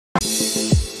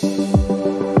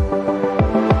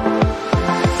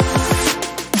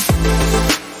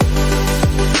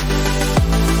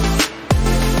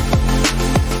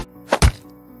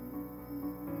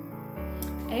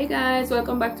guys,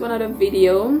 welcome back to another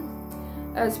video.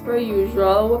 As per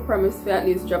usual, we promise to at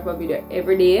least drop a video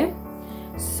every day.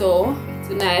 So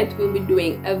tonight we'll be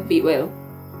doing a video.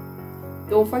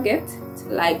 Don't forget to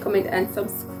like, comment and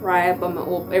subscribe. I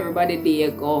hope everybody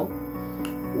there go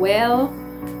well.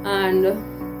 And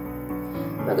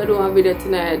we're gonna do a video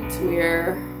tonight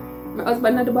where my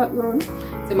husband at the background, so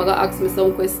I'm gonna ask me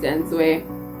some questions where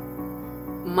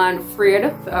man afraid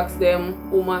to ask them,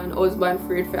 woman, husband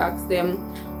afraid to ask them,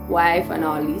 wife, and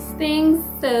all these things.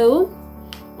 So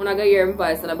I'm not gonna hear him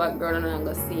voice in the background and I'm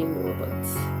gonna see him do.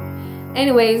 But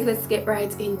anyways, let's get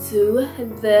right into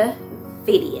the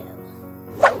video.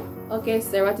 Okay,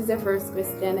 sir, what is the first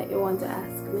question that you want to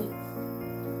ask me?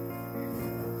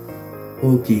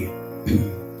 Okay.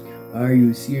 Are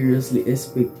you seriously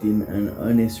expecting an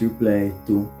honest reply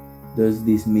to "Does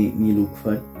this make me look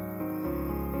fat"?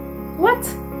 What?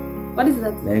 What is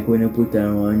that? Like when you put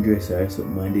on one dress or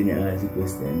something and then you ask the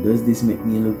question, "Does this make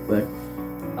me look fat?"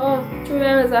 Oh, true,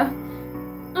 there is a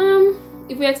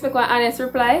if we expect an honest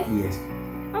reply? Yes.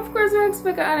 Of course we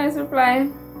expect an honest reply.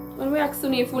 When we ask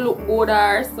you if we look good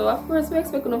or so, of course we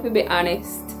expect you to be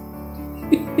honest.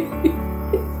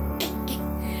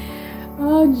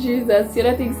 Oh Jesus, you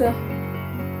don't think so?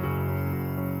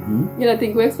 You don't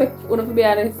think we expect you to be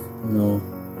honest? No.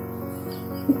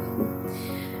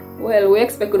 Well, we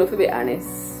expect you to be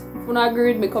honest. If you don't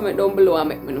agree with me, comment down below and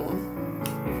make me know.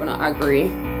 If you don't agree.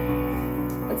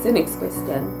 What's the next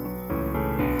question?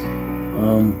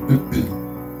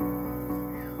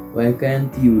 Why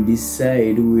can't you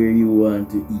decide where you want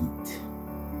to eat?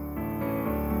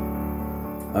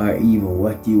 Or even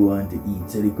what you want to eat?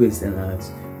 So the question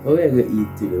asks, what are we gonna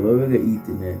eat today? What are we gonna eat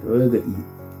tonight? What are we gonna eat?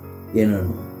 You don't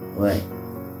know. Why?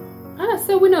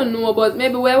 Honestly, we don't know, but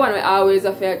maybe we want to always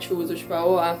have to choose which part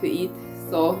we want to eat.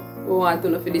 So we want to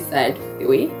know if we decide the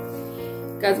way.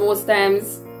 Because most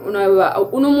times, we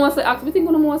mostly ask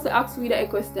we that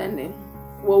question then.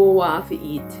 What we want to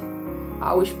eat.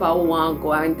 Or which part we want to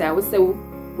go. And time we say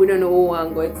we don't know where we want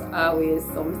to go, it's always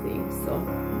something. So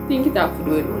I think it have to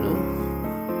do it, you know.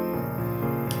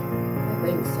 I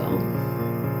think so.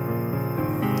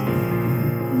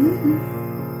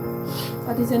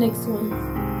 What is the next one?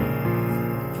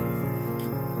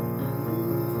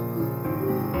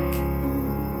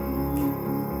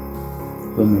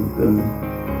 Come in.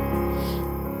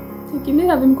 So give me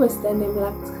having question them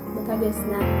locked, but I guess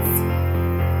not.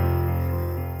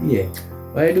 Yeah.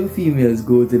 Why do females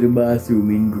go to the bathroom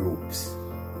in groups?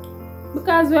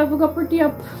 Because we have to go pretty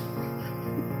up.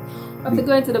 We have to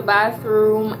go into the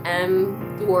bathroom and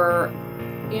do our,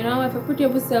 you know, if I pretty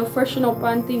up yourself, freshen up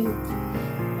and things.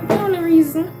 That's the only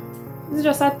reason. It's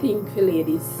just a thing for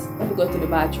ladies. We have to go to the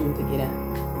bathroom together.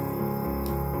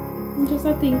 It's just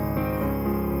a thing.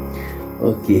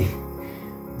 Okay.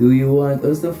 Do you want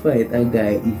us to fight a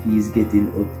guy if he's getting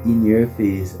up in your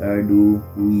face, or do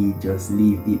we just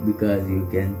leave it because you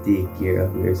can take care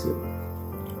of yourself?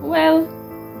 Well,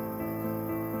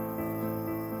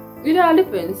 it all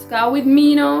depends. Cause with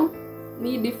me now,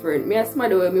 me different. Me as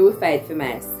mother way me will fight for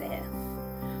myself.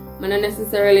 I don't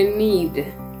necessarily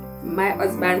need my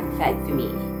husband to fight for me.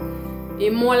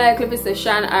 It's more likely if it's a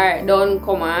Sean, alright, don't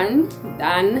come on,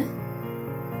 then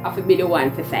I have to be the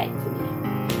one to fight for me.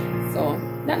 So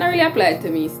that not really apply to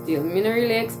me still. Me not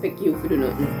really expect you to do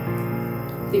nothing.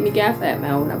 I think me can fight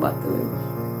my own battle.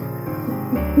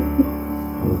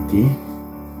 Okay.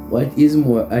 What is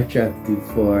more attractive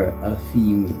for a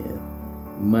female?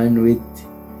 Man with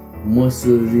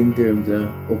muscles in terms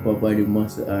of upper body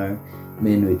muscle, or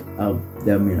men with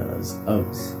abdominals,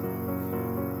 abs?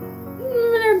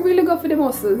 I don't really go for the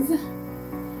muscles. I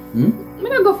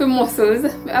don't go for muscles.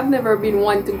 I've never been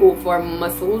one to go for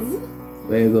muscles.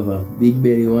 Where you go for? Big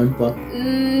belly, one pack?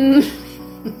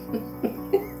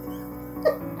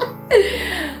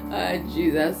 Oh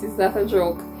Jesus, is that a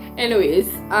joke? Anyways,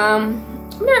 I'm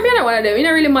not one of them. It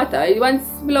don't really matter. Once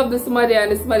we love somebody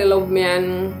and somebody love me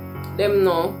and them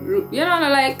know. You know,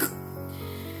 like,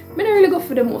 I don't really go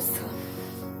for the muscle.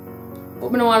 But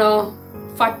I don't want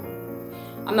to fat.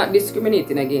 I'm not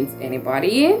discriminating against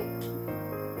anybody,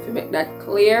 to make that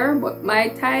clear. But my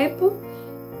type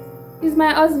is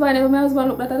my husband. If my husband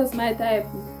look at us, my type.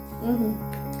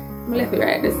 I'm left it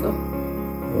right there, so.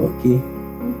 Okay.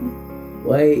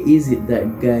 Why is it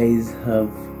that guys have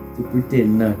to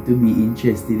pretend not to be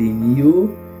interested in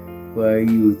you for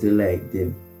you to like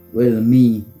them? Well,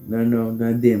 me. No,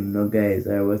 not them, no guys,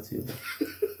 or whatever.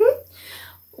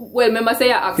 Well, remember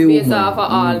say I ask based off for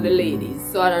all the ladies,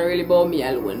 so I don't really about me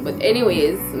alone. But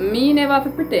anyways, me never have to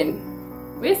pretend.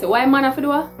 Wait, so why man have to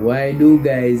do it? Why do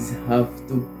guys have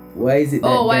to Why is it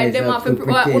that why guys them have to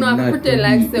pretend not to pretend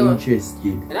like be so?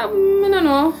 interested? I don't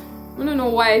know. I don't know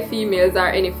why females are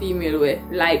any female way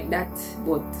like that,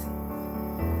 but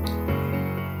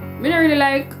I don't really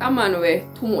like a man way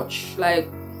too much, like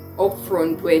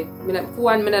upfront way. For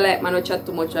one, I don't like man who chat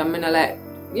too much, and I don't like,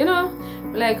 you know,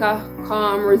 I like a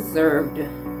calm, reserved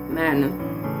man.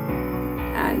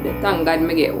 And thank God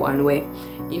I get one way,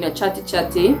 you know,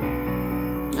 chatty,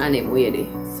 and him weirdy.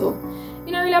 So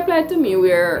it don't really apply to me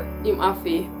where him have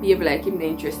to behave like him not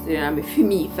interested in me. For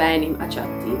me, find him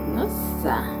attractive. No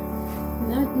sir.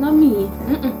 Not me.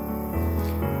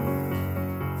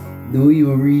 Do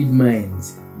you read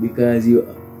minds? Because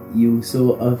you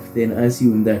so often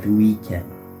assume that we can.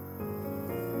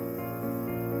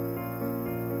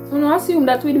 I don't assume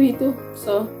that we do it too.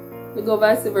 So we go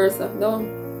vice versa.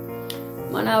 Don't.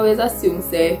 Man always assume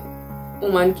say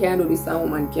woman can do this and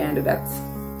woman can do that.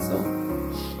 So,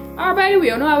 or by the way,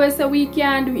 you know always say we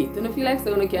can do it. You don't feel like say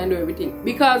you can do everything.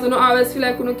 Because you don't always feel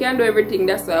like you can do everything.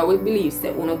 That's why I always believe say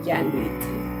you can do it.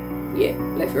 Yeah,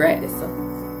 left right there. So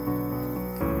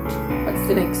what's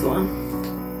the next one?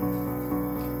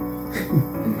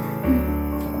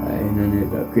 I don't know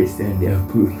that Christian they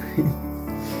approve.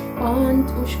 And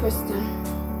which question?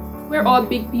 We're all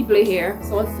big people here.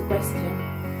 So what's the question?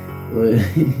 Well,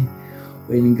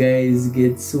 when guys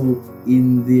get soaked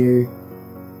in their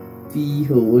pee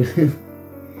hole.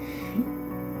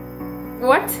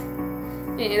 What?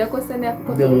 The question there.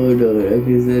 No, that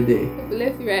question there.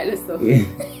 Left, right, let's go. Yeah.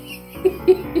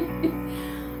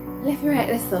 Left, right,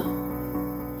 let's go.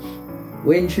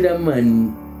 When should a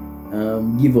man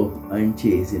give up on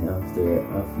chasing after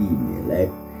a female?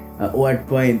 Like, at what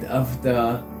point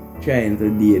after trying to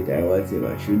date or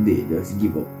whatever should they just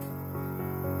give up?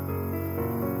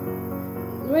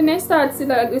 When they start see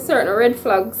like certain red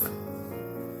flags.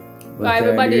 What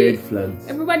are the red flags?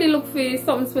 Everybody look for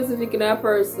something specific in a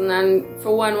person, and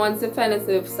for one, once you find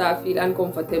yourself start feel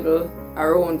uncomfortable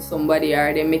around somebody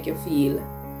or they make you feel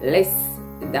less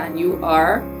than you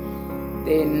are,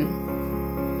 then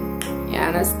you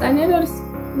understand, you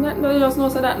just know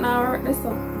so that now hurt this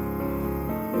stuff.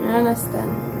 I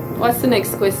understand. What's the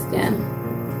next question?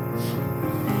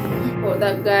 Oh,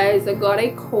 that guys, I got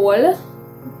a call,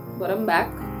 but I'm back.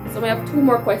 So we have 2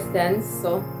 more questions,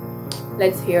 so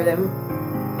let's hear them.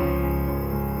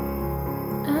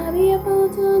 I'll be able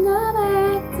to go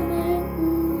back tonight.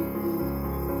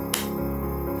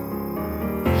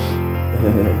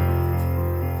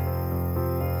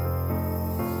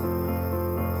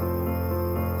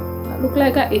 That look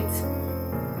like a it.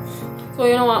 So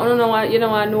you know what? You know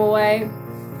why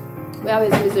we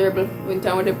always miserable when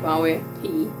time with the power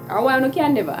pee, or why we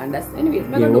can never understand. Anyways,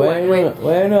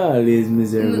 why not always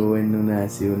miserable when you not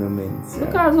see you no men's?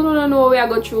 Because we don't know what we are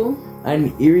go through.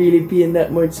 And you really paying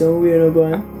that much somewhere no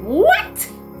going? What?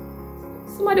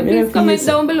 Somebody please comment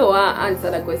down below and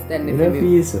answer that question.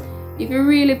 If you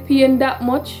really paying that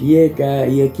much? Yeah,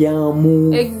 you can't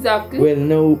move. Exactly. Well,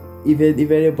 now if you're on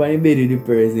the bed with the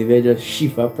person, if you just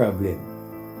shift a problem.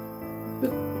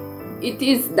 It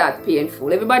is that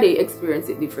painful. Everybody experience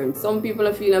it different. Some people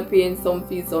are feeling pain, some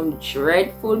feel some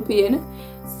dreadful pain.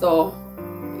 So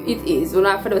it is. We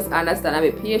have to just understand and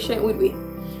be patient with me.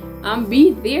 And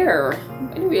be there.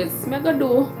 Anyways, I'm gonna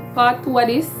do part 2 of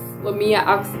this. But me I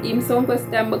ask him some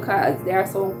questions because there are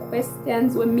some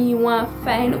questions when me want to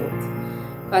find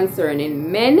out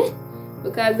concerning men.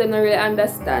 Because they don't really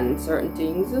understand certain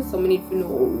things. So we need to know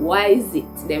why is it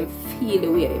them feel the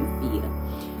way they feel.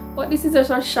 But this is just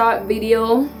a short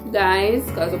video, guys,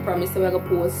 because I promised we're gonna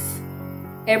post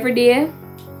every day.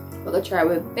 We're gonna try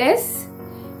our best.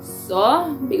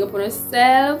 So big up on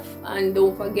yourself, and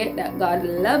don't forget that God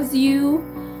loves you.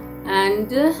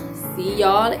 And see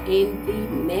y'all in the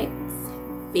next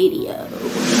video.